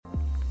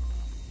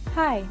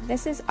Hi,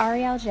 this is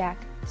Ariel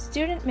Jack,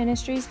 Student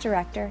Ministries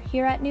Director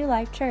here at New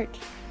Life Church.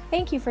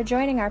 Thank you for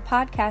joining our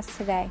podcast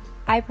today.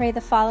 I pray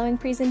the following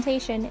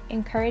presentation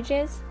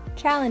encourages,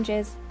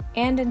 challenges,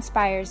 and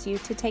inspires you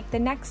to take the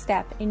next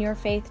step in your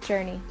faith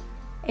journey.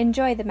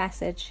 Enjoy the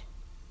message.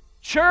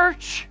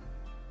 Church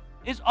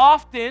is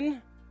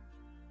often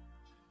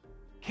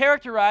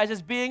characterized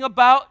as being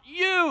about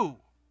you.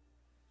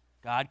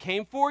 God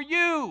came for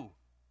you,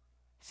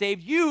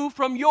 saved you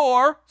from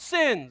your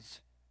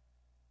sins.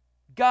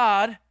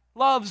 God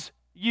loves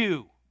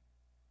you.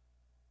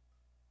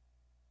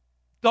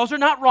 Those are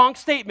not wrong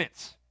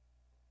statements.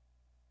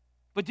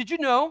 But did you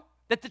know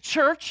that the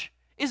church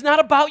is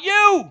not about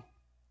you?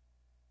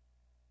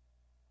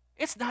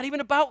 It's not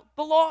even about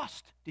the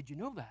lost. Did you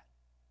know that?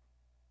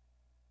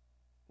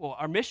 Well,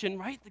 our mission,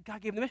 right? That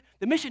God gave the mission.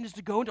 The mission is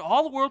to go into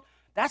all the world.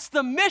 That's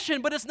the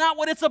mission, but it's not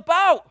what it's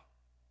about.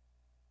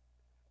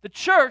 The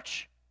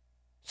church,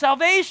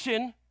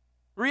 salvation,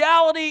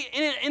 reality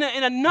in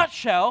a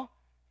nutshell,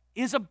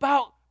 is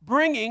about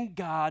bringing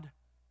God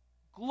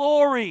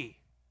glory.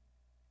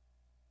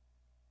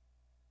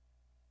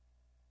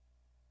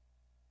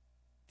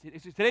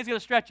 Today's going to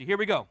stretch you. Here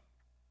we go.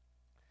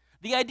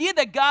 The idea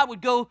that God would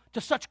go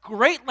to such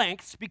great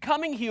lengths,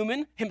 becoming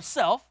human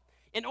himself,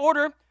 in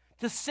order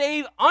to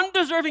save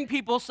undeserving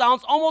people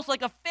sounds almost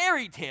like a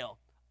fairy tale,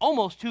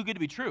 almost too good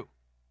to be true.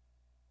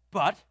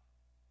 But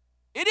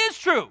it is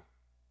true,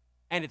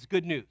 and it's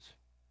good news.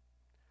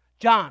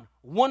 John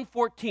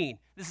 1:14,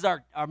 this is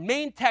our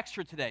main text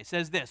for today,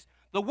 says this: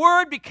 the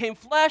Word became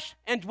flesh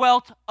and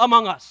dwelt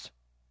among us.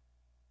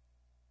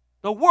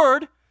 The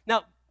Word,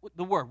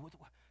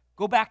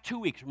 go back 2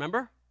 weeks,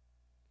 remember?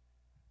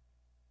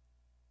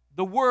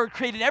 The Word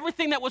created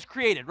everything that was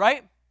created,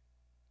 right?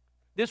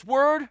 This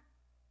Word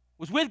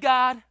was with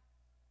God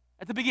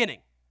at the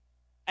beginning.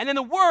 And then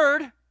the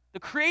Word, the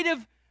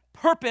creative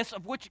purpose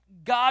of which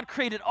God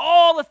created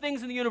all the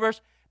things in the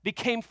universe,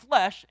 became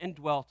flesh and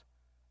dwelt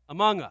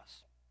among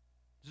us.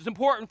 This is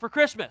important for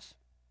Christmas.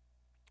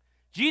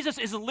 Jesus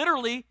is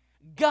literally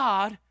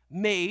God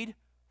made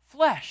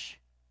flesh.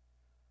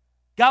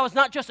 God was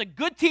not just a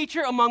good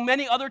teacher among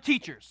many other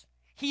teachers.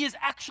 He is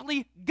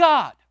actually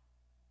God.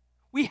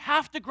 We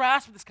have to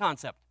grasp this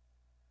concept.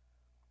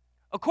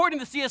 According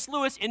to C.S.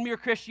 Lewis in Mere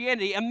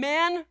Christianity, a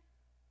man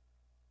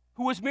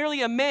who was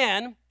merely a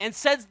man and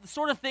said the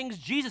sort of things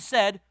Jesus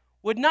said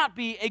would not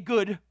be a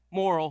good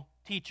moral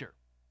teacher.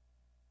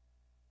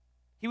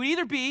 He would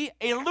either be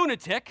a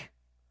lunatic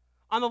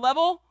on the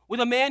level with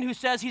a man who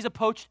says he's a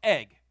poached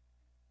egg,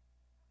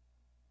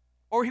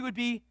 or he would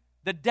be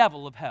the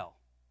devil of hell.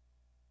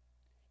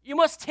 You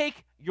must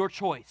take your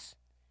choice.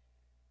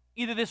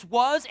 Either this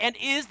was and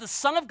is the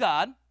Son of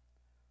God,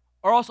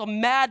 or else a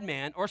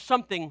madman or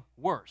something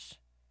worse.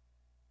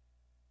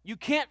 You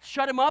can't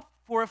shut him up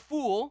for a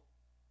fool,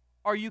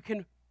 or you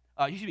can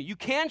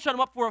shut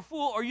him up for a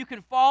fool, or you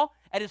can fall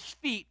at his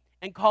feet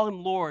and call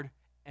him Lord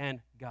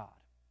and God.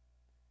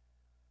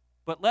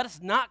 But let us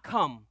not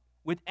come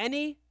with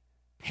any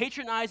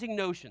patronizing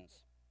notions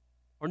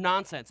or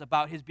nonsense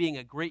about his being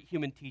a great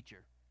human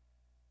teacher.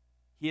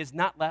 He has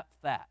not left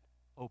that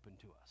open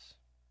to us.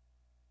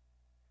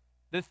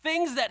 The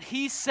things that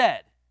he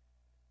said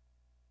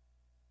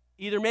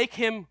either make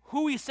him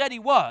who he said he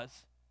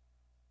was,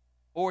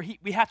 or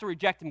we have to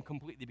reject him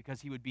completely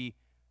because he would be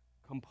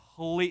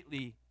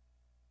completely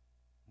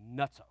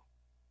nutso.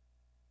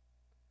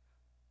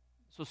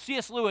 So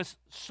C.S. Lewis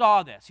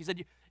saw this. He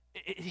said,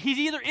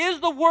 he either is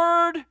the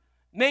Word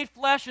made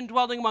flesh and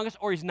dwelling among us,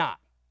 or he's not.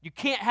 You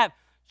can't have,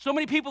 so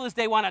many people this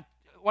day want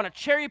to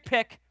cherry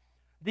pick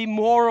the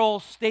moral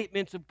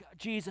statements of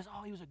Jesus.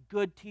 Oh, he was a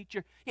good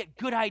teacher. He had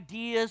good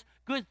ideas,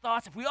 good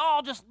thoughts. If we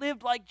all just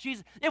lived like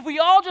Jesus, if we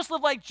all just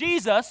lived like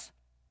Jesus,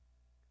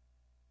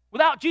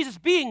 without Jesus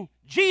being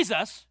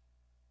Jesus,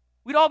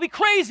 we'd all be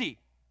crazy.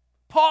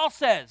 Paul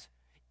says,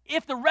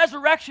 if the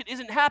resurrection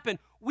isn't happened,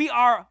 we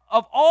are,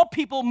 of all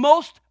people,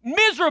 most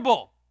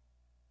miserable.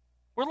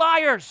 We're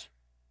liars.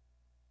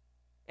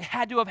 It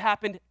had to have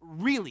happened,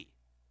 really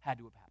had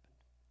to have happened.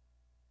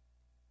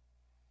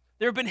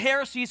 There have been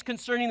heresies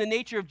concerning the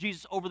nature of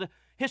Jesus over the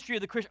history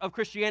of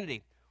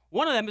Christianity.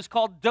 One of them is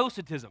called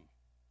Docetism.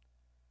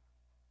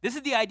 This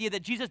is the idea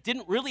that Jesus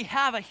didn't really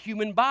have a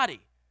human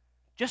body,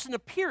 just an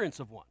appearance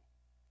of one.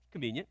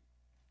 Convenient.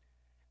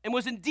 And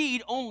was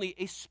indeed only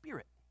a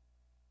spirit.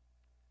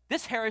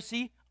 This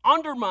heresy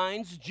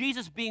undermines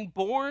Jesus being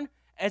born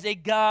as a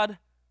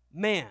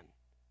God-man,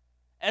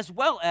 as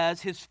well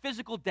as his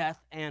physical death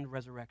and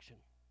resurrection.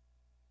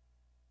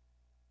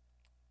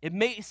 It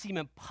may seem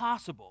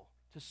impossible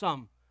to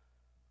some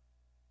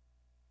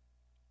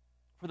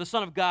for the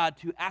Son of God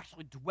to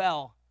actually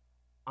dwell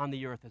on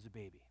the earth as a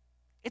baby.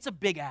 It's a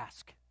big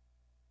ask.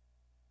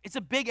 It's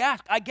a big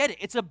ask. I get it.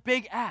 It's a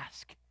big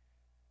ask.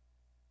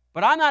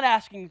 But I'm not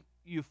asking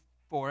you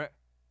for it.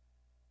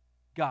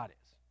 God is.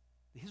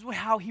 This is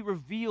how he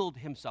revealed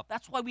himself.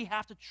 That's why we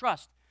have to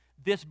trust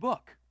this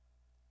book.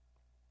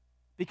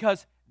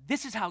 Because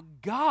this is how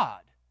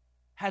God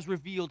has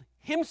revealed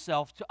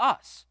himself to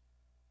us.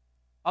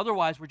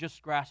 Otherwise, we're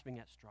just grasping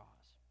at straws.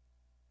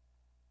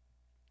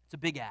 It's a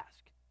big ask.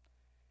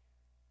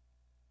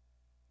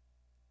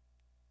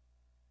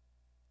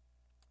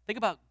 Think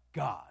about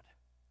God.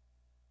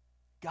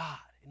 God,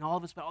 in all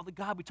of us, all the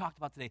God we talked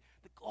about today,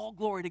 all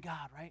glory to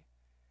God, right?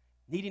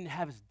 Needing to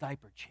have his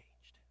diaper changed.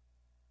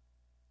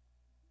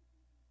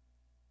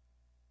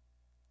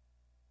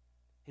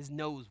 His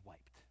nose wiped.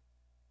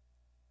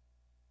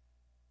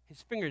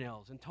 His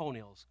fingernails and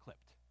toenails clipped.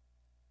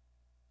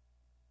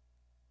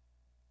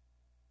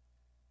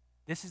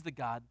 This is the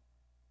God,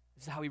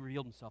 this is how he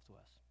revealed himself to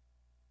us.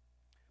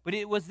 But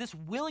it was this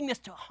willingness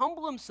to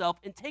humble himself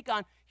and take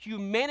on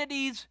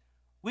humanity's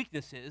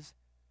weaknesses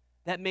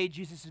that made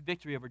Jesus'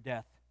 victory over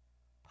death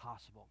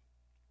possible.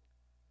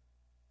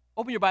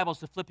 Open your Bibles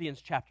to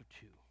Philippians chapter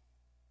 2.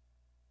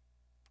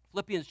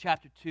 Philippians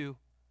chapter 2,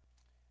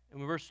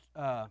 and verse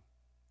 5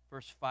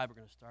 we're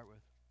going to start with.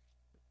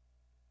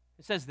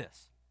 It says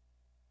this: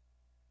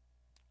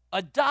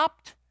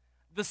 adopt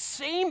the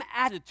same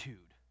attitude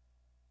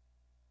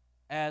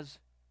as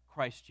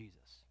Christ Jesus.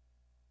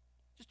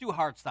 Just do a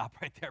hard stop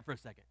right there for a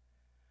second.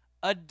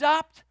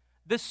 Adopt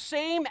the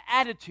same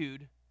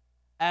attitude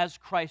as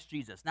Christ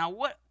Jesus. Now,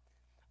 what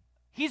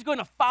he's going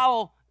to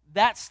follow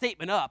that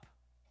statement up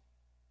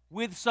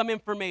with some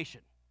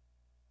information.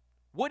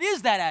 What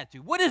is that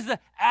attitude? What is the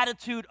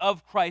attitude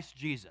of Christ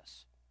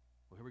Jesus?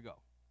 Well, here we go.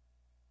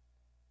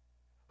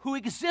 Who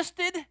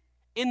existed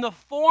in the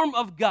form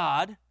of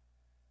God,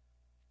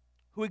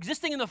 who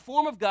existing in the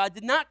form of God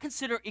did not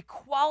consider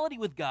equality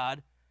with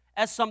God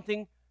as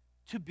something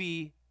to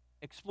be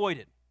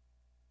exploited.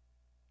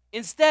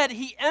 Instead,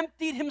 he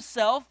emptied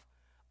himself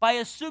by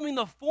assuming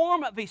the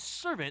form of a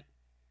servant,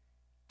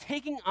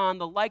 taking on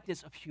the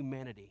likeness of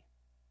humanity.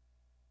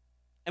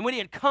 And when he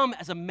had come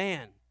as a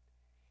man,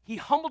 he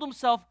humbled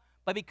himself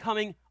by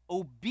becoming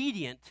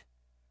obedient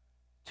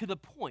to the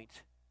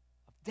point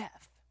of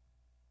death,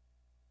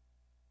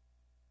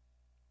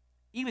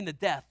 even the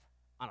death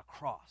on a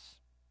cross.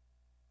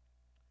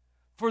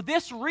 For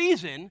this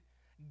reason,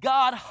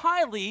 God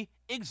highly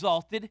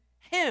exalted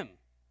him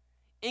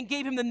and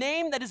gave him the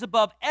name that is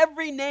above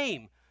every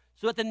name,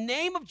 so that the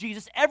name of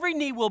Jesus every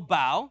knee will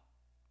bow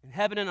in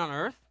heaven and on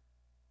earth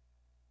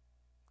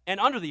and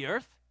under the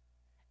earth,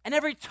 and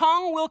every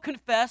tongue will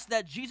confess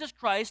that Jesus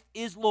Christ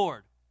is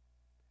Lord.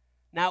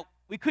 Now,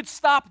 we could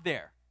stop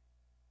there.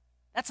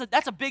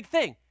 That's a big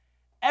thing.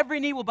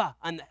 Every knee will bow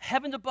on the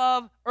heavens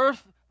above,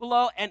 earth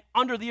below, and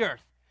under the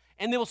earth.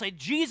 And they will say,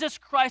 Jesus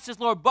Christ is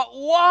Lord. But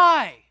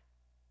why?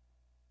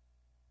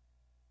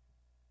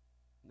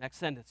 Next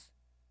sentence.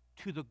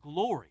 To the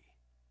glory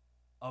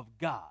of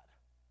God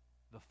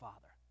the Father.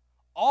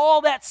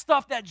 All that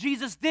stuff that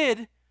Jesus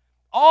did,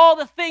 all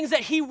the things that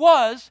he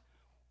was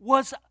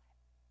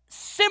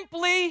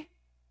simply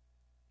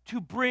to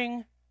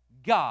bring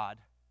God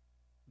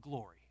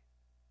glory.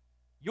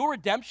 Your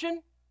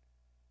redemption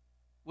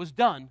was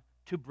done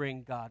to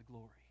bring God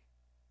glory.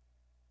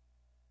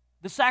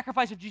 The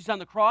sacrifice of Jesus on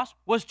the cross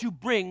was to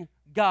bring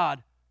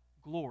God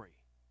glory.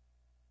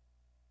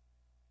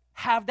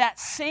 Have that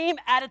same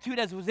attitude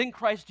as was in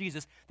Christ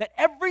Jesus, that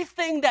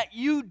everything that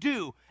you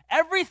do,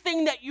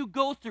 everything that you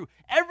go through,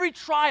 every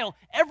trial,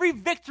 every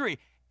victory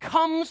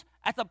comes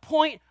at the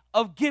point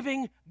of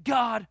giving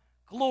God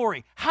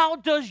glory. How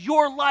does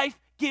your life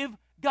give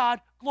God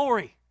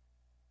glory?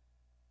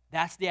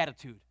 That's the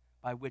attitude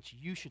by which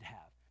you should have.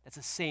 That's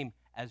the same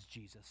as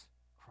Jesus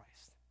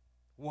Christ.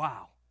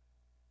 Wow.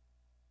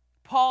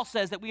 Paul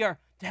says that we are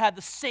to have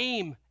the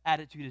same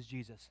attitude as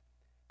Jesus.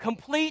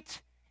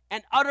 Complete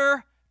and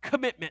utter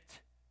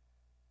commitment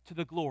to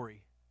the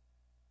glory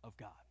of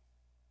God.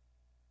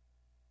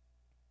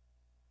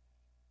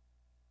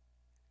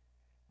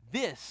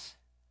 This,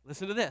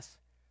 listen to this,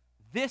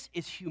 this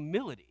is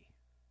humility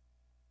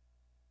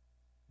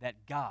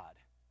that God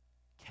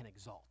can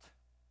exalt.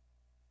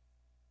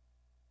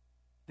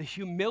 The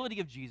humility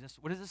of Jesus,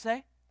 what does it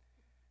say?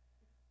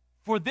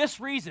 For this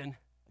reason,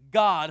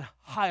 God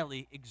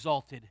highly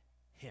exalted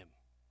him.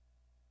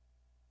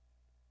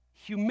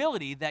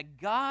 Humility that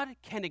God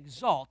can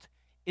exalt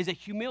is a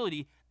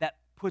humility that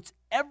puts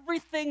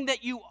everything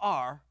that you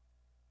are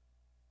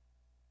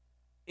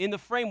in the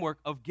framework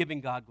of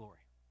giving God glory.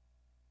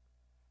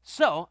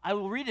 So, I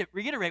will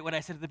reiterate what I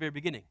said at the very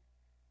beginning.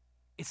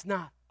 It's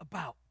not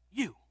about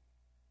you.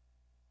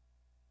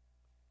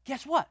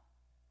 Guess what?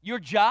 Your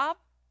job,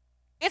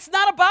 it's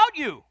not about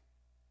you.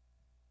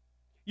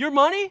 Your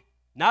money,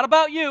 not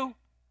about you.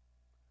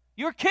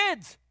 Your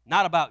kids,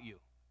 not about you.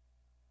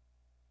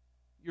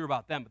 You're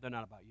about them, but they're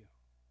not about you.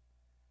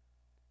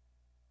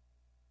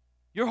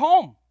 Your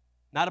home,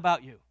 not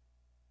about you.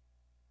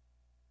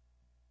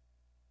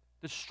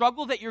 The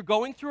struggle that you're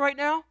going through right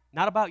now,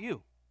 not about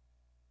you.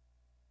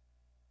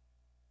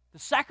 The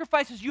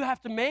sacrifices you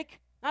have to make,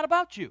 not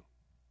about you.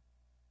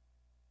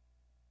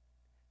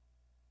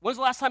 When's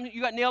the last time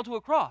you got nailed to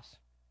a cross?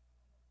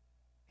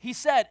 He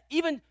said,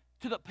 even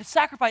to the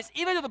sacrifice,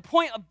 even to the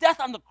point of death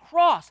on the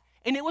cross,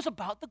 and it was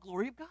about the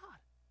glory of God.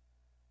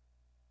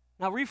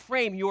 Now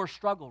reframe your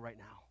struggle right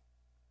now.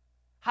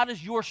 How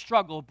does your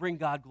struggle bring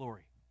God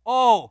glory?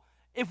 Oh,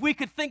 if we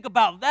could think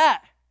about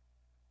that,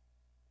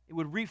 it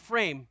would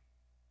reframe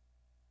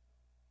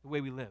the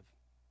way we live.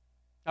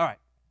 All right,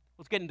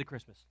 let's get into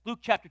Christmas. Luke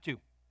chapter 2.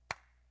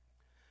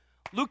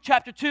 Luke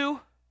chapter 2,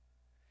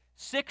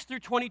 6 through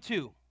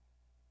 22.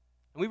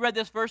 And we read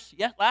this verse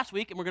last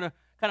week, and we're going to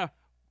kind of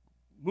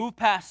move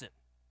past it.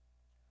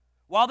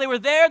 While they were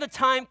there, the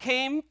time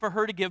came for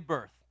her to give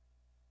birth,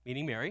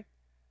 meaning Mary.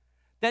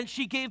 Then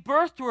she gave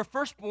birth to her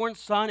firstborn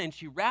son, and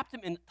she wrapped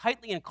him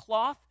tightly in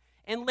cloth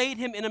and laid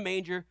him in a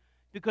manger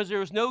because there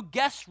was no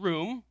guest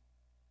room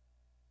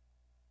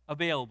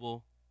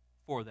available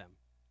for them.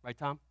 Right,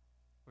 Tom?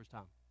 Where's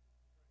Tom?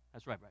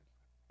 That's right.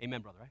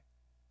 Amen, brother, right?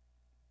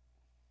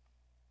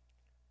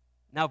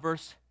 Now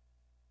verse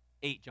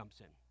 8 jumps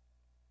in.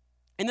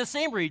 In the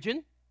same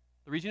region,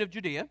 the region of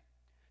Judea,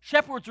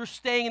 shepherds were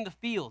staying in the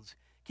fields,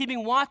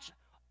 keeping watch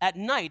at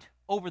night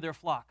over their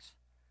flocks.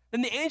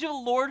 Then the angel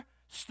of the Lord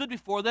stood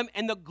before them,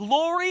 and the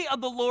glory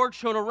of the Lord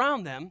shone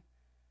around them.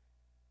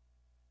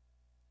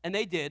 And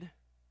they did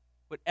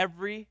what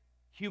every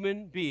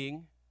human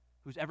being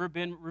who's ever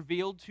been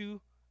revealed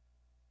to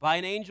by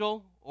an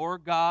angel or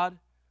God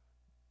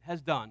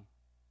has done.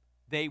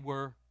 They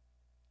were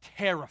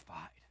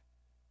terrified.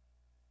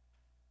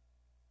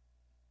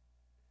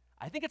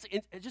 Can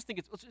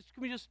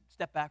we just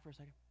step back for a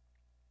second?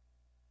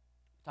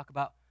 Talk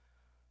about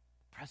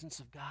the presence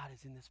of God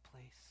is in this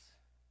place.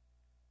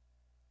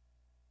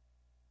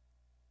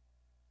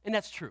 And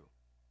that's true.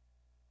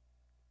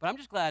 But I'm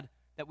just glad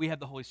that we have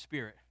the Holy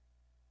Spirit.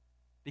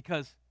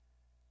 Because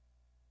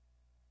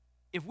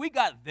if we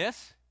got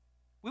this,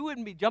 we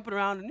wouldn't be jumping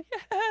around and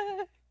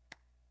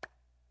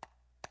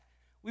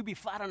we'd be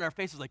flat on our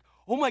faces like,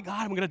 oh my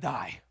God, I'm going to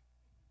die.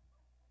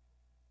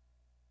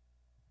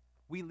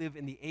 We live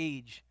in the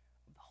age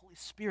of the Holy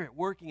Spirit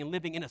working and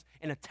living in us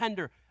in a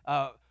tender,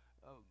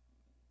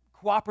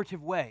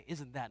 cooperative way.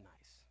 Isn't that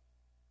nice?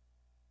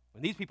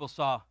 When these people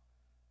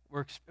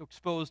were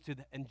exposed to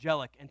the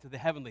angelic and to the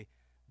heavenly,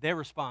 their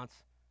response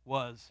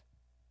was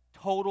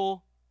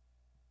total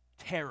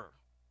terror.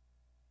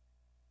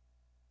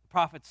 The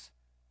prophets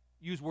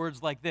use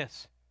words like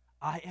this: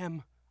 I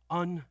am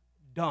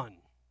undone.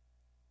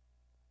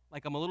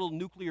 Like I'm a little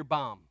nuclear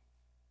bomb,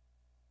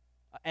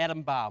 an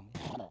atom bomb.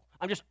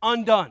 I'm just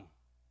undone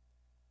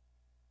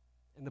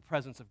in the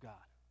presence of God.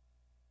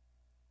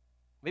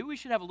 Maybe we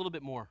should have a little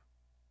bit more.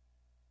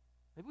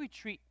 Maybe we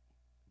treat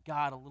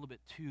God a little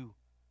bit too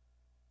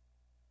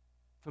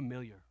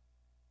familiar.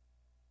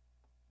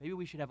 Maybe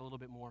we should have a little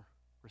bit more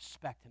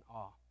respect and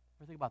awe.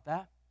 Ever think about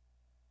that?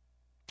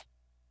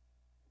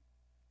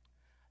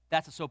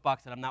 That's a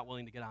soapbox that I'm not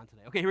willing to get on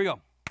today. Okay, here we go.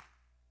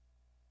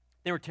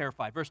 They were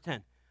terrified. Verse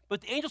 10.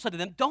 But the angel said to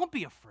them, don't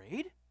be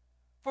afraid.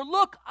 For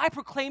look, I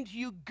proclaim to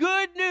you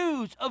good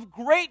news of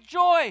great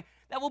joy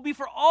that will be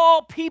for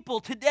all people.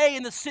 Today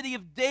in the city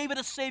of David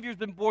a Savior has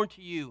been born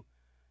to you,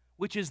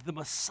 which is the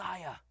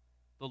Messiah,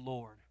 the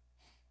Lord.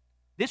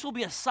 This will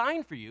be a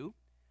sign for you.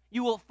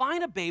 You will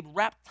find a babe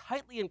wrapped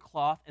tightly in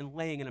cloth and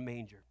laying in a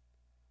manger.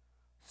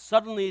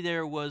 Suddenly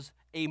there was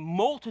a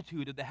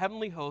multitude of the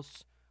heavenly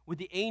hosts with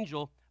the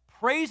angel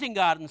praising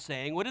God and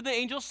saying, what did the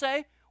angels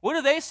say? What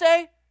do they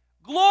say?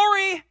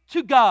 Glory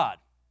to God.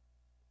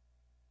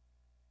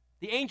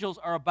 The angels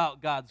are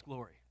about God's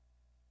glory.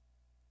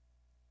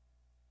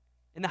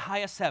 In the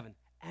highest heaven,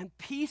 and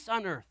peace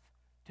on earth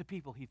to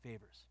people he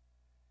favors.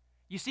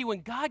 You see,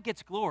 when God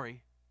gets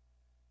glory,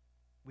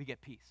 we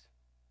get peace.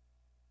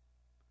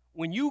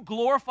 When you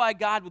glorify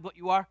God with what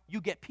you are,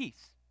 you get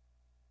peace.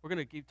 We're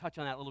going to touch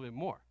on that a little bit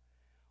more.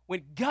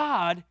 When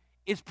God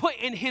is put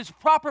in his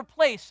proper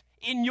place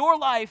in your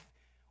life,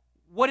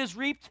 what is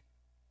reaped?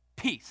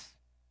 Peace.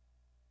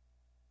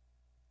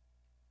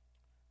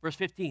 Verse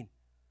 15.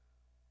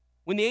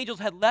 When the angels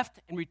had left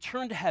and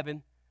returned to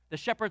heaven, the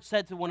shepherds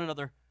said to one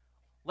another,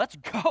 let's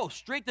go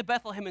straight to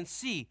Bethlehem and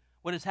see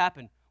what has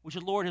happened, which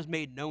the Lord has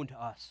made known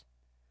to us.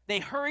 They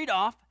hurried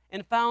off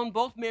and found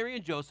both Mary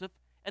and Joseph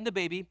and the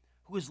baby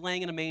who was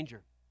laying in a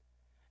manger.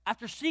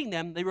 After seeing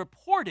them, they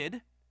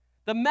reported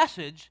the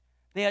message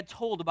they had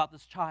told about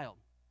this child.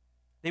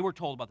 They were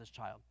told about this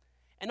child.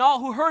 And all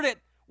who heard it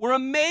were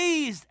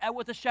amazed at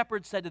what the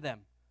shepherds said to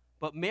them.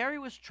 But Mary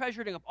was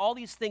treasuring up all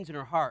these things in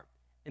her heart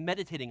and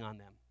meditating on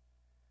them.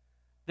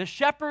 The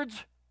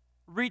shepherds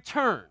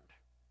returned,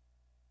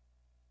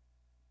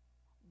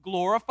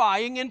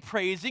 glorifying and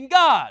praising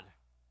God.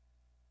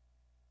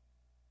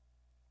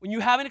 When you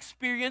have an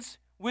experience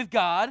with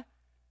God,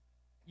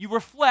 you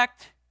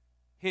reflect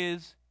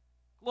his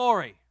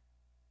glory.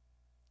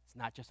 It's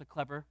not just a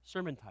clever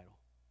sermon title.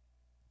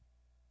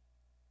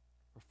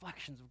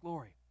 Reflections of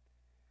glory.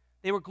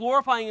 They were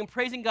glorifying and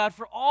praising God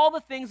for all the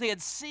things they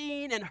had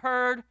seen and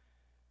heard,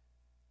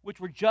 which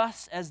were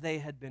just as they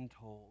had been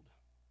told.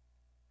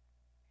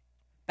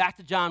 Back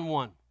to John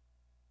 1.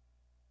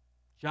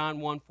 John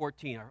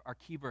 1:14, our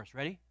key verse.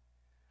 Ready?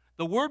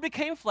 The Word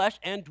became flesh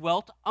and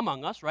dwelt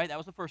among us, right? That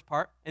was the first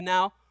part. And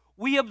now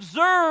we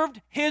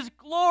observed his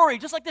glory,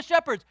 just like the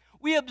shepherds.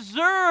 We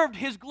observed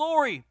his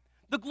glory,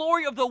 the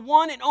glory of the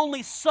one and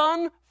only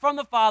Son from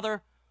the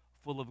Father,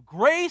 full of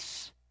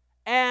grace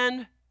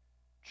and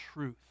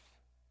truth.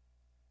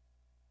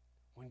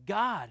 When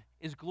God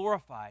is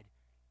glorified,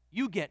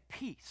 you get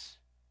peace,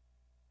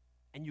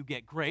 and you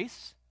get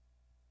grace,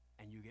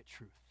 and you get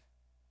truth.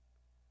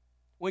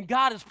 When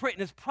God is put in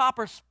his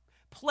proper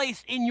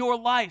place in your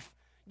life,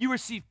 you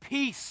receive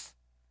peace,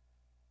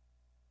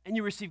 and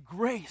you receive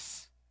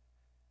grace,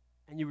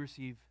 and you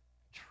receive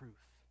truth.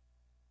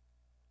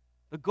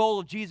 The goal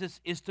of Jesus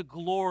is the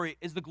glory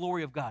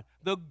of God.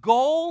 The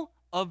goal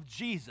of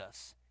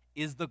Jesus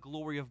is the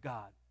glory of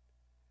God.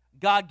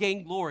 God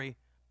gained glory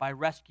by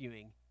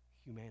rescuing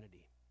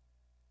humanity.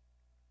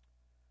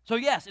 So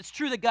yes, it's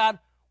true that God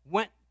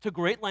went to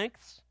great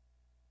lengths,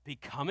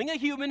 becoming a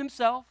human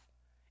himself,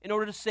 in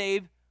order to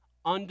save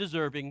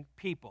undeserving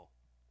people.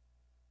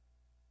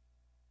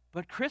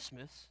 But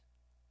Christmas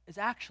is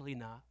actually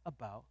not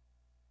about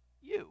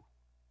you.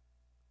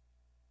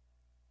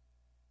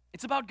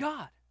 It's about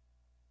God.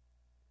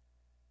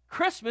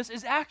 Christmas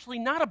is actually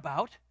not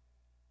about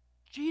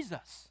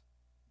Jesus.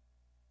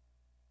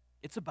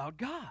 It's about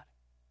God.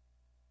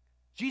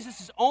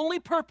 Jesus' only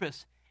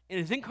purpose in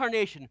his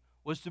incarnation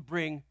was to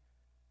bring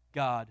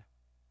God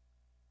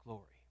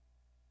glory.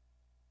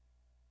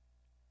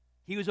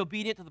 He was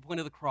obedient to the point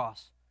of the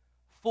cross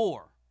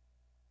for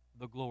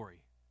the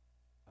glory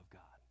of God.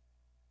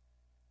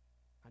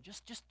 Now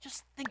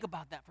just think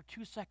about that for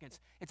 2 seconds.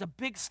 It's a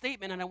big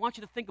statement, and I want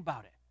you to think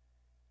about it.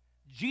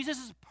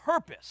 Jesus'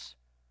 purpose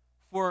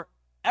for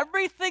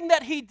everything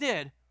that he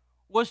did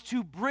was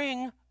to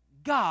bring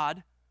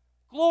God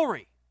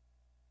glory.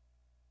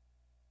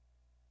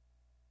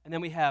 And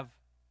then we have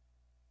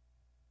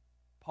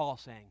Paul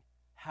saying,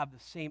 have the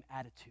same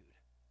attitude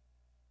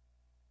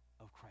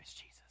of Christ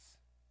Jesus.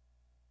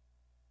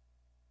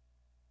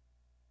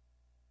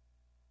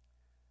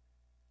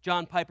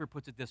 John Piper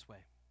puts it this way.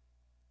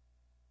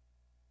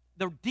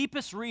 The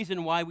deepest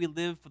reason why we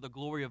live for the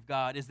glory of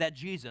God is that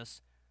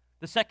Jesus,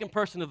 the second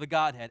person of the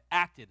Godhead,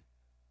 acted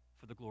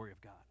for the glory of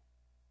God.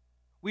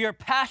 We are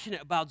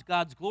passionate about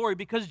God's glory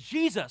because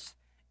Jesus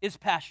is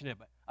passionate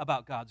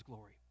about God's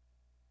glory.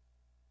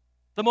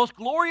 The most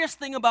glorious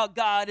thing about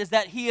God is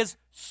that he is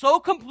so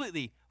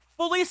completely,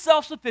 fully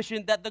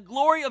self-sufficient that the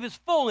glory of his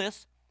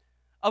fullness,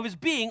 of his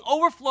being,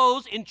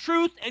 overflows in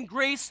truth and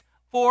grace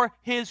for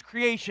his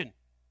creation.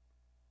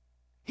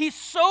 He's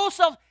so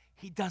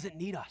he doesn't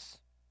need us.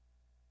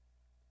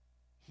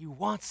 He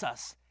wants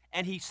us.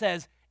 And he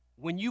says,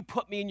 when you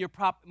put me in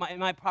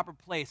my proper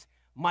place,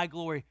 my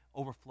glory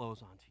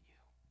overflows onto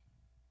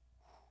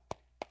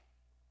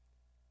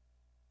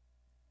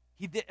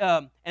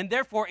you. And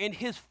therefore, in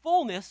his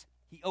fullness,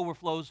 he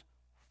overflows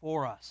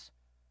for us.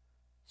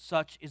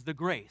 Such is the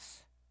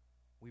grace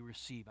we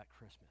receive at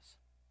Christmas.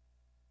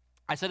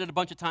 I said it a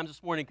bunch of times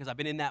this morning because I've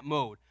been in that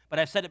mode, but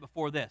I've said it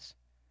before this.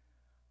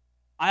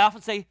 I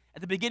often say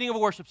at the beginning of a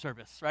worship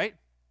service, right?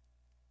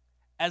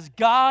 As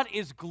God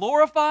is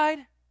glorified,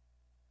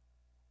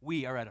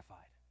 we are edified.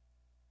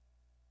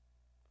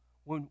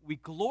 When we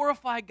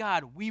glorify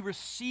God, we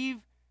receive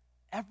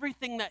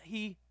everything that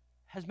he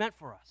has meant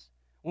for us.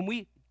 When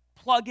we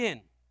plug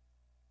in,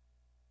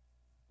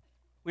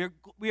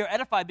 we are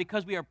edified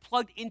because we are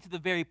plugged into the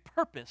very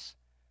purpose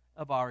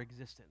of our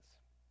existence.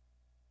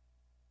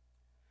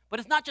 But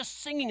it's not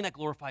just singing that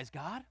glorifies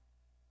God.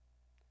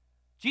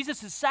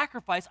 Jesus'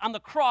 sacrifice on the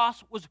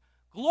cross was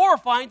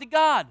glorifying to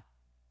God.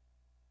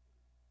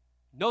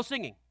 No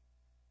singing.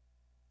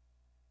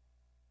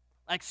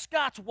 Like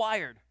Scott's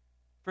wired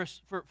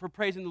for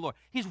praising the Lord.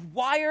 He's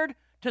wired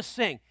to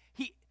sing.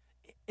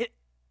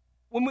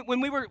 When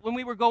we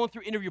were going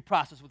through interview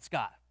process with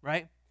Scott,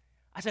 right?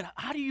 I said,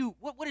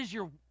 what is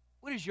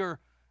your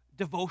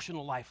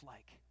devotional life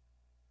like?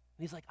 And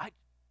he's like,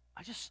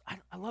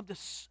 I love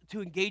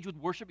to engage with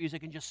worship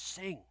music and just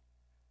sing.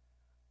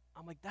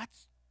 I'm like,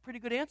 that's a pretty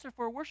good answer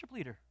for a worship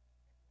leader.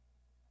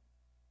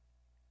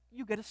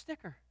 You get a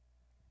sticker.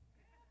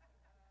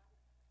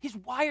 He's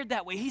wired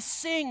that way. He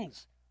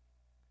sings.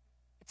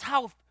 It's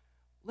how,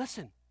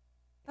 listen,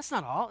 that's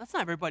not all. That's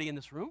not everybody in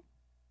this room.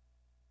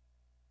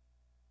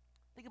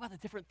 Think about the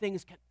different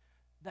things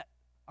that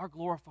are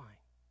glorifying.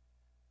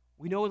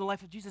 We know in the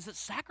life of Jesus that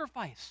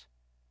sacrifice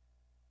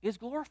is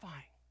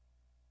glorifying.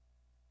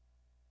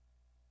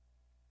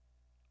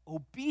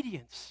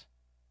 Obedience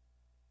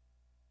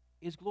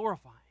is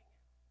glorifying.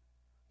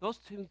 Those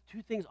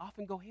two things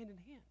often go hand in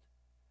hand.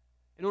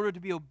 In order to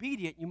be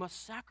obedient, you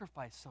must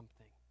sacrifice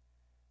something.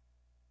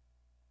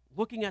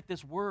 Looking at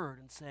this word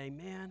and saying,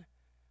 man,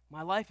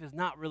 my life is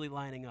not really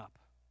lining up.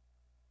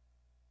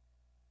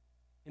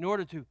 In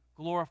order to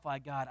glorify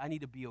God, I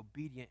need to be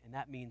obedient, and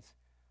that means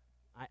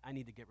I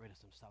need to get rid of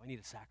some stuff. I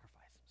need to sacrifice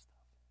some stuff.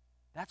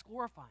 That's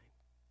glorifying.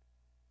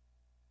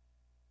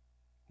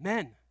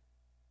 Men,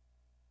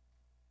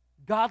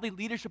 godly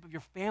leadership of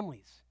your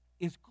families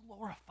is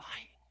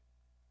glorifying.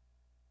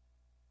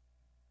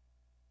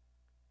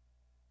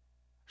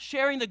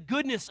 Sharing the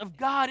goodness of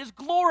God is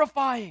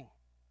glorifying.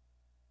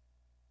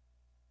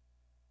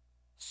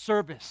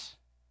 Service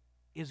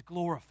is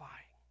glorifying.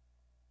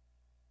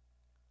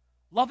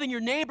 Loving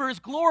your neighbor is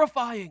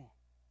glorifying.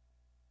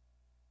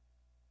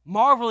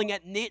 marveling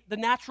at the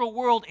natural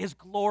world is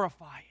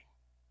glorifying.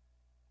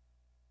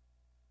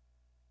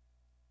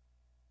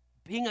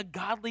 Being a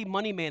godly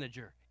money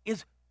manager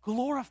is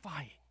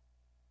glorifying.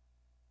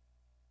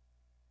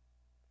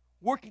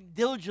 Working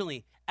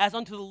diligently as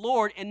unto the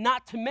Lord and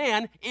not to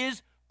man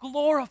is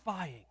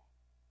glorifying.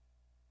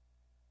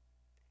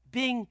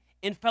 Being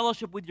in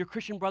fellowship with your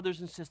Christian brothers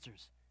and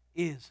sisters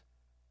is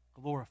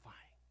glorifying.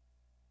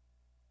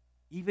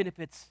 Even if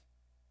it's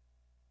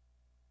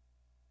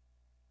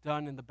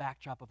done in the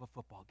backdrop of a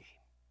football game.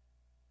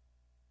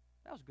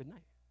 That was a good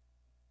night.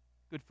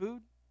 Good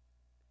food.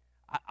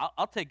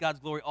 I'll take God's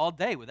glory all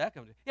day with that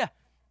coming. Yeah. Do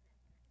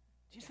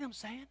you see what I'm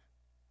saying?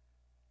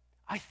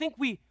 I think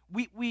we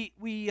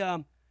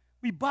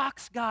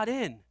box God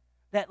in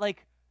that,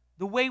 like,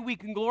 the way we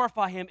can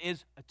glorify him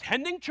is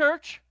attending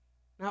church.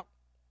 Now,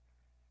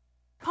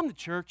 come to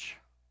church.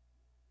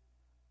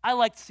 I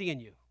liked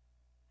seeing you.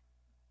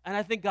 And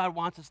I think God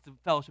wants us to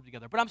fellowship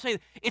together. But I'm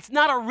saying it's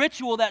not a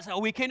ritual that's, oh,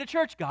 we came to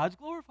church, God's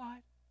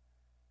glorified.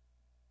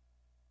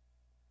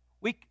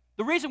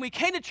 The reason we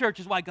came to church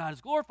is why God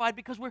is glorified,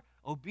 because we're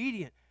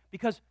obedient,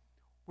 because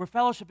we're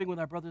fellowshipping with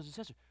our brothers and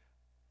sisters.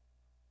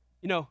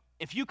 You know,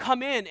 if you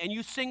come in and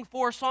you sing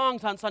 4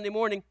 songs on Sunday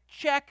morning,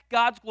 check,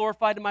 God's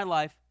glorified in my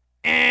life.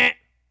 That's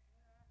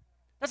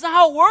not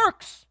how it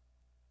works.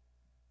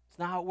 It's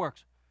not how it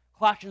works.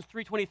 Colossians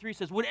 3:23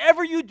 says,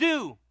 whatever you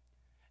do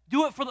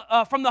it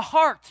from the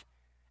heart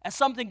as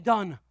something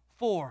done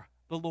for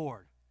the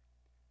Lord.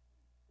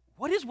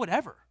 What is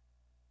whatever?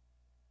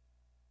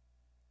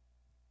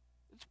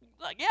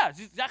 It's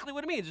exactly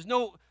what it means. There's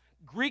no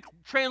Greek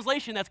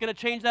translation that's going to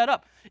change that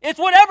up. It's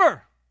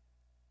whatever.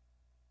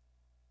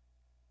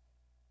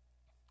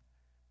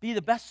 Be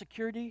the best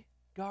security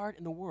guard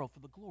in the world for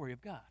the glory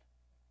of God.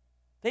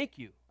 Thank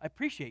you. I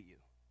appreciate you.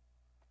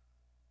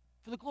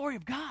 For the glory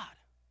of God.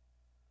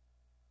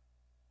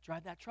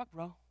 Drive that truck,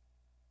 bro.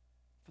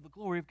 For the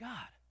glory of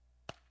God.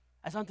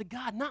 As unto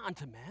God, not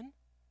unto men.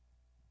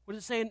 What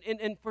does it say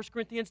in 1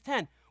 Corinthians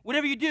 10?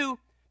 Whatever you do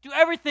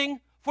everything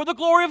for the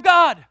glory of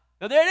God.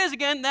 Now there it is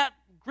again, that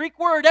Greek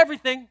word,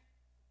 everything.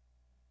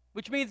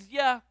 Which means,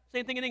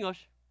 same thing in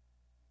English.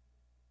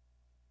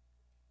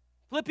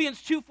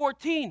 Philippians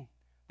 2:14.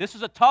 This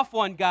is a tough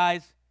one,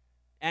 guys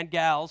and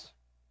gals.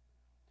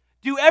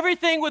 Do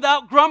everything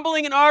without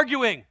grumbling and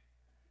arguing,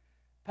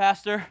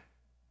 Pastor,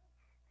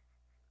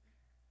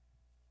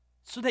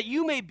 so that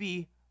you may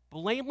be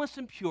blameless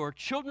and pure,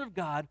 children of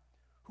God,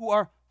 who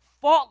are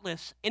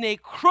faultless in a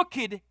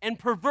crooked and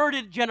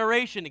perverted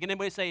generation. Can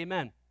anybody say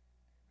amen?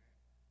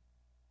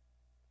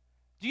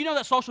 Do you know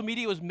that social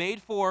media was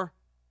made for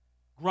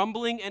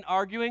grumbling and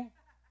arguing?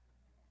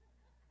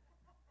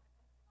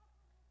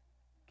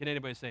 Can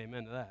anybody say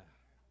amen to that?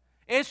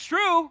 It's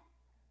true.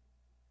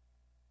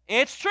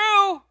 It's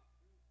true.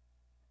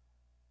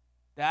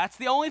 That's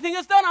the only thing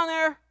that's done on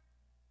there.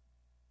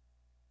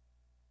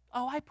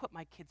 Oh, I put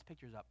my kids'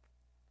 pictures up.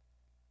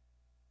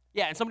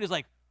 Yeah, and somebody's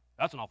like,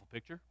 that's an awful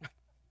picture.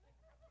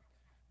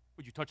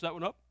 Would you touch that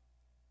one up?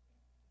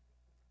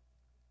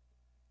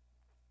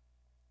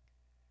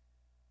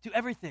 Do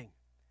everything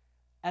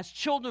as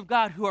children of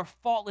God who are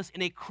faultless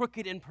in a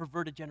crooked and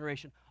perverted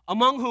generation,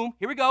 among whom,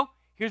 here we go,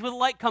 here's where the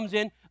light comes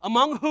in,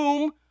 among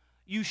whom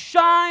you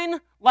shine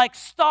like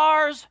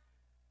stars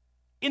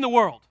in the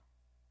world.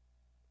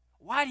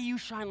 Why do you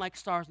shine like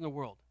stars in the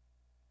world?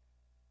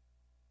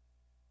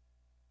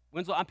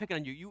 Winslow, I'm picking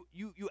on you.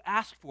 You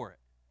ask for it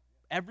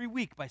every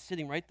week by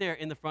sitting right there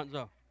in the front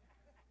row.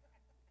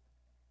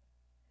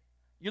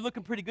 You're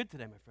looking pretty good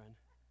today, my friend.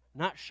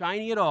 Not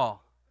shiny at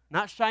all.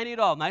 Not shiny at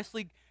all.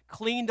 Nicely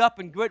cleaned up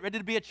and good, ready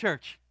to be at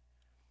church.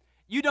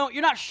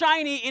 You're not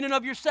shiny in and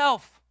of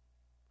yourself.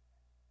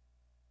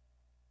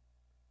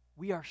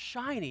 We are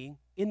shining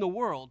in the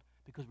world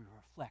because we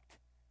reflect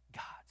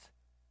God's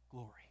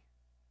glory.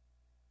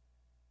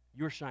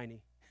 You're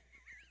shiny.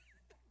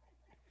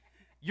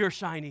 You're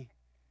shiny.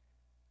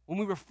 When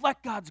we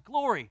reflect God's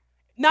glory,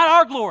 not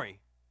our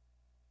glory.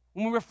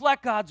 When we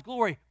reflect God's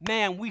glory,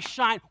 man, we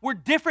shine. We're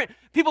different.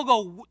 People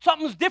go,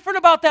 something's different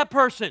about that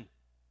person.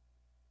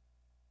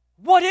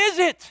 What is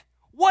it?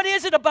 What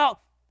is it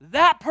about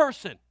that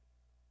person?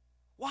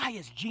 Why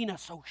is Gina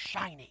so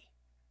shiny?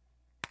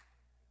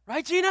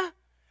 Right, Gina?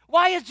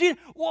 Why is Gina?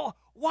 Well,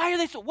 why are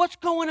they so? What's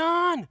going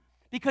on?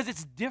 Because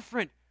it's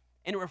different,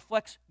 and it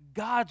reflects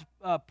God's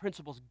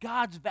principles,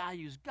 God's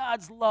values,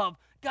 God's love,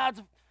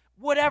 God's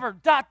whatever, ...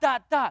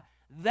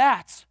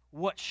 That's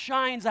what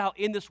shines out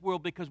in this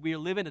world, because we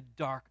live in a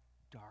dark,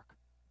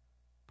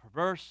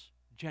 perverse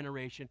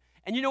generation.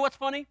 And you know what's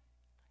funny?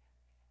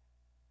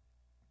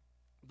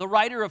 The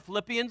writer of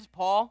Philippians,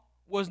 Paul,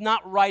 was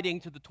not writing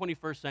to the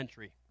 21st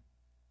century.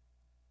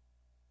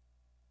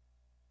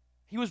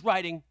 He was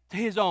writing to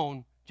his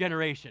own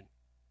generation,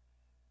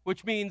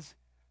 which means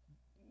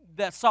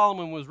that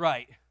Solomon was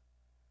right.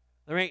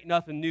 There ain't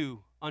nothing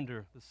new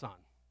under the sun.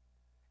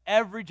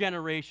 Every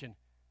generation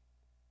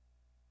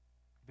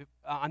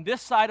on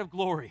this side of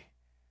glory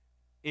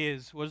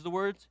is, what is the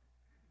words?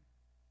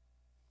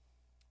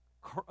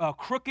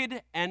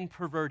 Crooked and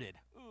perverted.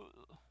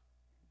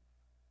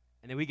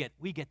 then we get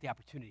the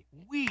opportunity.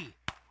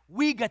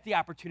 We get the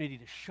opportunity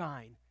to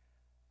shine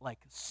like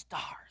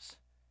stars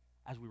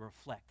as we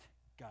reflect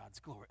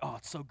God's glory. Oh,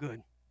 it's so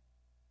good.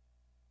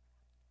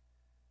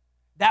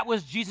 That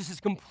was Jesus'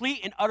 complete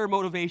and utter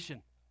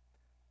motivation.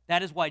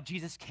 That is why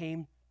Jesus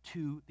came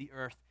to the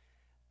earth.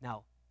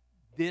 Now,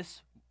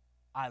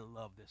 I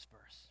love this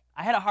verse.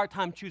 I had a hard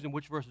time choosing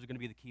which verse was going to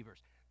be the key verse.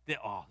 This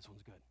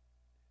one's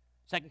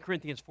good. 2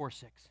 Corinthians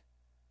 4:6.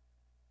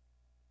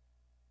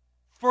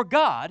 For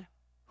God,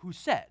 who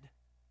said,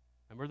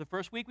 remember the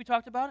first week we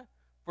talked about it?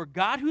 For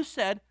God who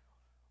said,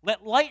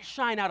 let light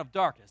shine out of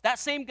darkness. That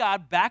same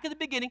God, back at the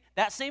beginning,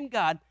 that same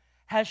God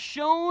has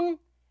shone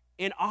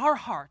in our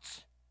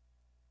hearts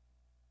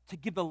to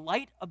give the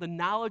light of the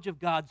knowledge of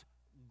God's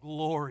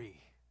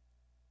glory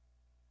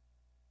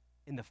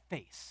in the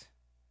face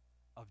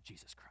of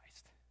Jesus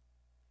Christ.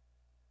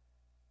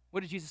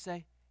 What did Jesus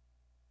say?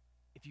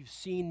 If you've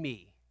seen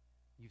me,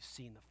 you've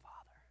seen the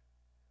Father.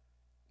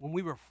 When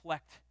we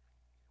reflect,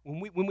 when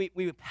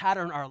we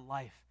pattern our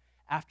life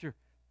after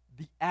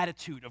the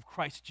attitude of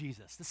Christ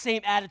Jesus, the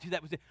same attitude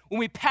that was there, when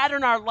we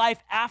pattern our life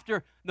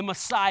after the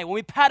Messiah, when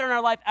we pattern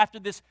our life after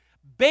this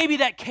baby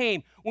that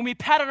came, when we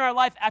pattern our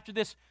life after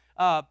this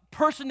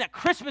person that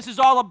Christmas is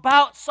all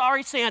about,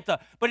 sorry Santa,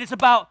 but it's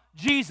about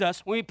Jesus,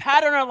 when we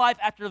pattern our life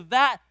after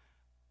that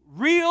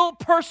real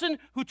person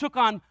who took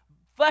on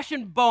flesh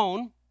and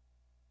bone,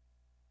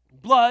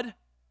 blood,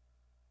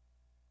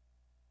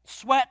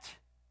 sweat.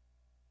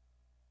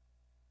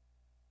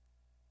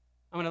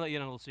 I'm going to let you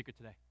in on a little secret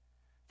today.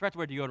 I forgot to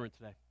wear deodorant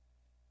today.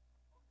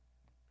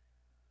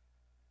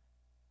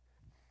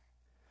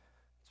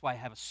 That's why I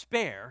have a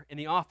spare in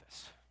the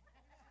office.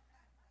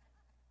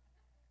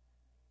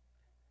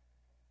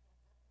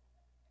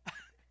 Did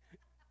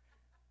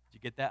you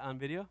get that on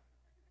video?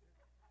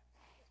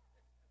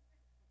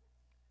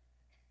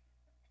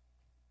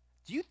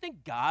 Do you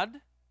think God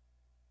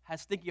has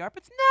stinky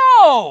armpits?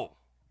 No!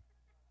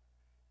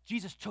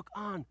 Jesus took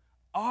on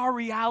our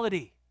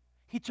reality.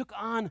 He took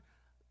on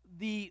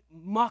the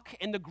muck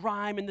and the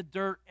grime and the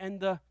dirt and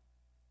the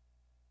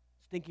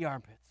stinky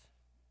armpits.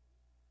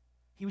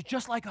 He was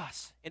just like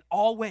us in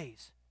all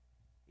ways,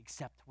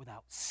 except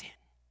without sin.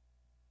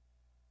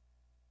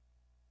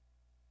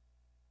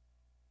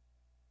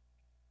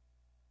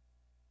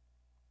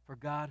 For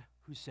God,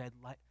 who said,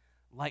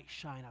 light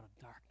shine out of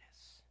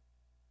darkness,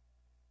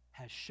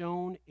 has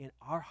shone in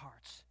our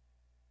hearts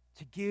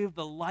to give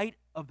the light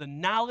of the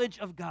knowledge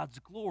of God's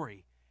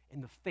glory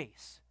in the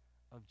face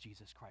of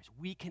Jesus Christ.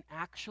 We can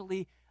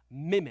actually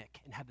mimic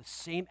and have the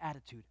same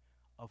attitude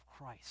of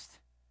Christ.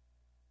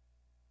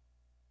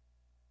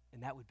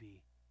 And that would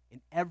be in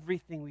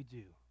everything we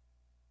do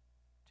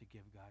to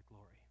give God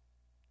glory.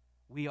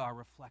 We are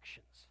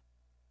reflections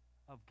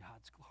of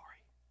God's glory.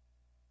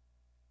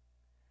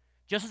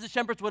 Just as the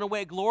shepherds went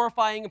away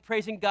glorifying and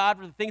praising God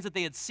for the things that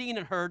they had seen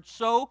and heard,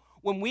 so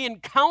when we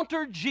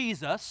encounter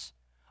Jesus,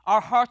 our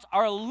hearts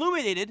are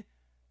illuminated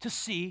to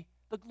see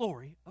the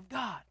glory of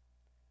God.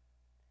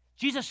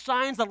 Jesus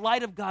shines the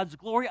light of God's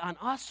glory on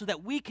us so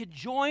that we could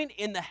join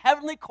in the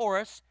heavenly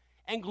chorus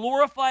and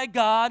glorify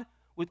God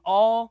with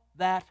all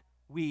that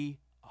we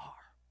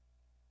are,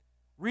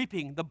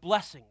 reaping the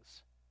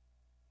blessings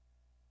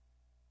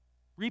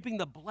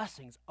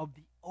of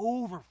the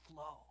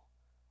overflow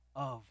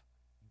of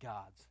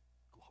God's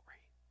glory.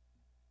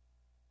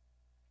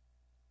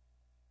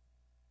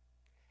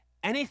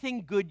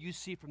 Anything good you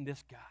see from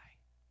this guy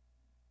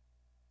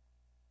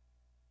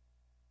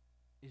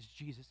is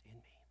Jesus in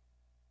me.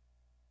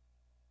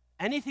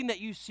 Anything that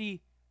you see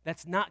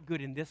that's not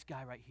good in this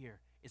guy right here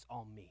is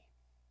all me.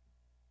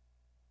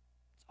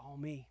 It's all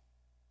me.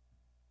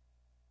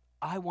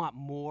 I want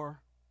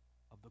more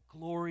of the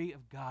glory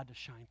of God to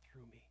shine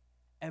through me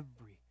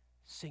every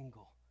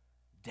single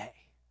day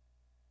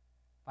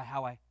by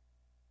how I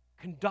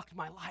conduct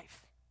my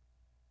life.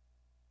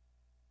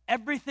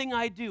 Everything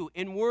I do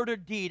in word or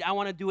deed, I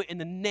want to do it in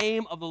the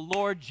name of the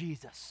Lord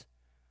Jesus.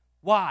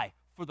 Why?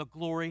 For the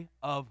glory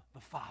of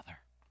the Father.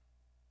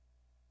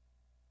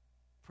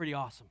 Pretty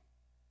awesome.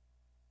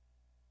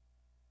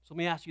 So let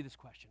me ask you this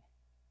question.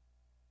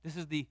 This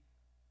is the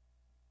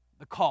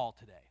call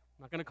today.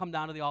 I'm not going to come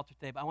down to the altar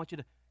today, but I want you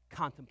to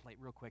contemplate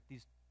real quick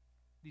these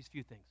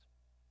few things.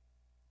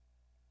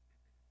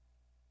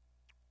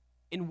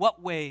 In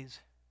what ways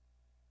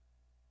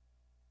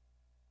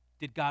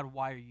did God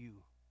wire you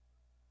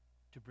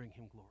to bring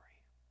him glory?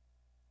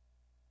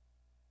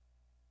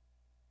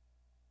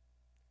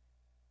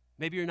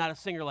 Maybe you're not a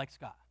singer like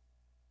Scott.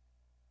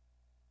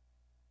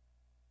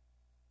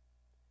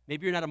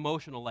 Maybe you're not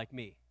emotional like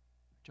me.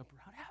 Jump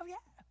around, hell yeah.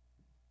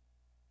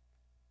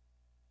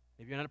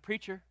 Maybe you're not a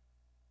preacher.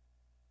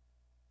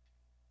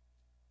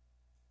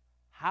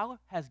 How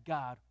has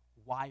God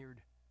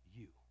wired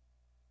you?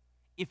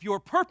 If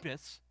your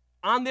purpose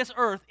on this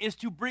earth is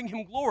to bring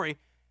him glory,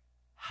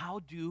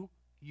 how do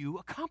you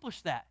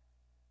accomplish that?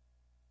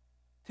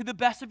 To the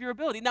best of your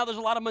ability. Now, there's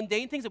a lot of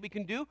mundane things that we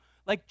can do,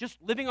 like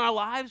just living our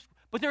lives,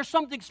 but there's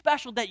something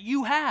special that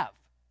you have.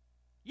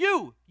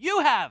 You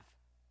have.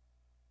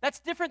 That's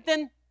different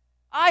than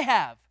I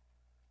have.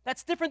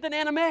 That's different than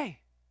Anna Mae.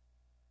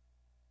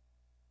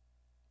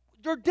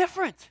 You're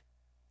different.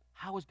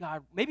 How is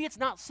God? Maybe it's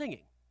not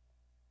singing.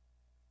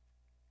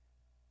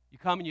 You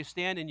come and you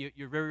stand and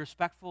you're very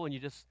respectful and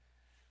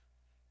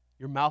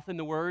you're mouthing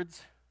the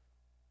words.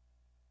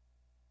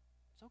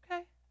 It's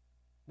okay.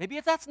 Maybe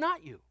that's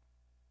not you.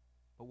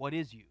 But what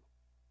is you?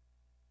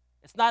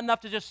 It's not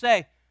enough to just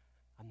say,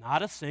 I'm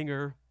not a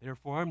singer,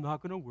 therefore I'm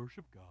not going to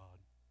worship God.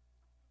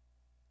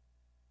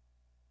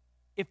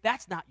 If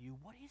that's not you,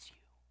 what is you?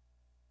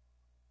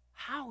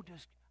 How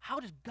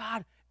does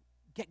God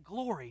get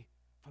glory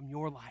from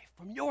your life?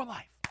 From your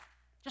life.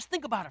 Just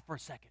think about it for a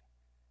second.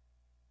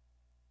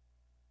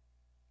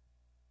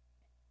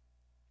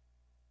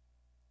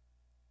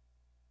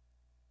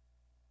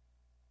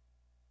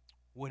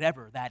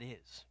 Whatever that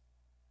is.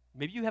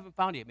 Maybe you haven't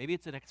found it yet. Maybe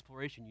it's an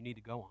exploration you need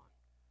to go on.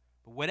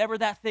 But whatever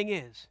that thing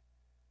is,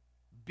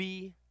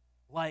 be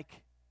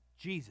like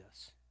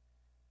Jesus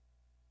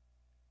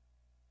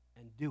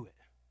and do it.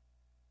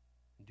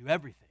 And do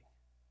everything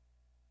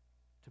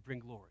to bring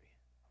glory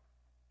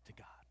to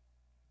God.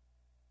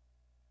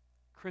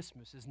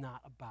 Christmas is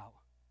not about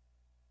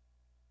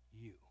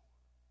you.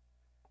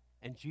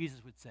 And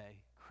Jesus would say,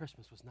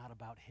 Christmas was not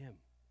about him.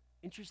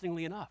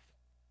 Interestingly enough,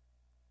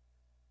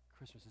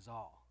 Christmas is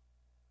all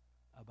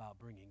about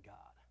bringing God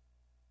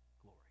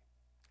glory.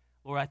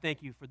 Lord, I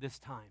thank you for this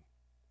time.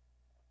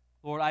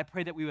 Lord, I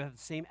pray that we would have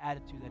the same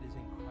attitude that is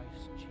in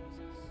Christ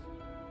Jesus,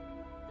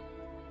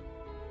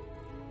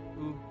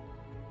 who,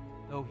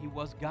 though he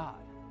was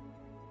God,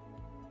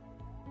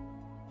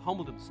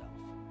 humbled himself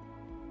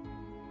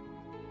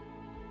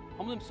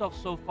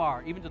so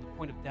far, even to the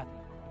point of death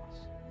on the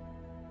cross,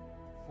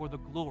 for the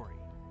glory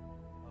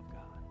of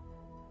God.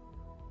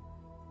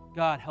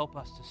 God, help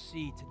us to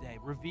see today,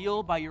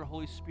 reveal by your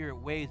Holy Spirit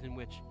ways in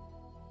which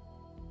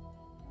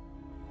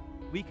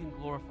we can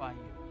glorify you.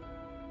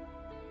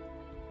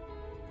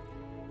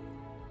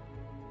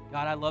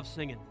 God, I love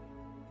singing.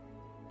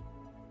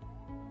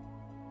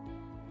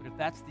 But if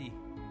that's the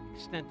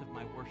extent of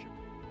my worship,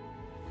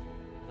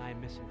 then I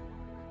am missing the mark.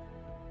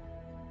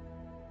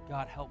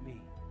 God, help me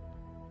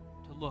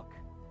to look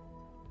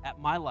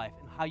at my life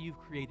and how you've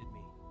created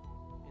me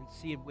and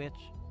see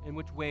in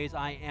which ways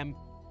I am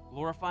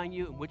glorifying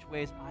you and which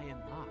ways I am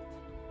not.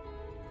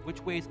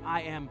 Which ways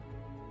I am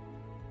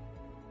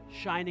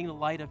shining the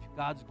light of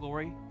God's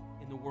glory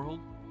in the world,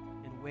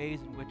 in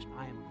ways in which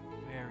I am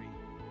very dim.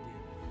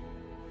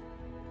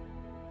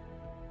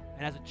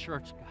 And as a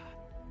church, God,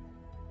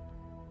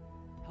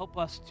 help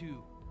us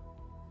to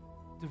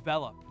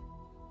develop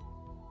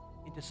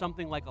into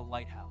something like a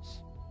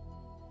lighthouse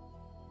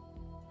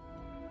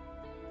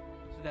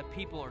so that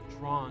people are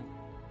drawn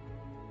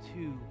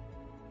to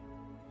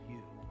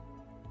you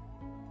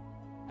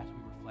as we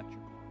reflect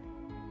your glory.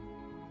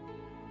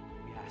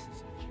 We ask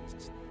this in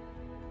Jesus' name.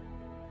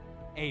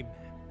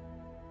 Amen.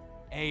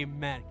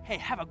 Amen. Hey,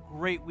 have a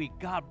great week.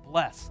 God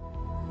bless.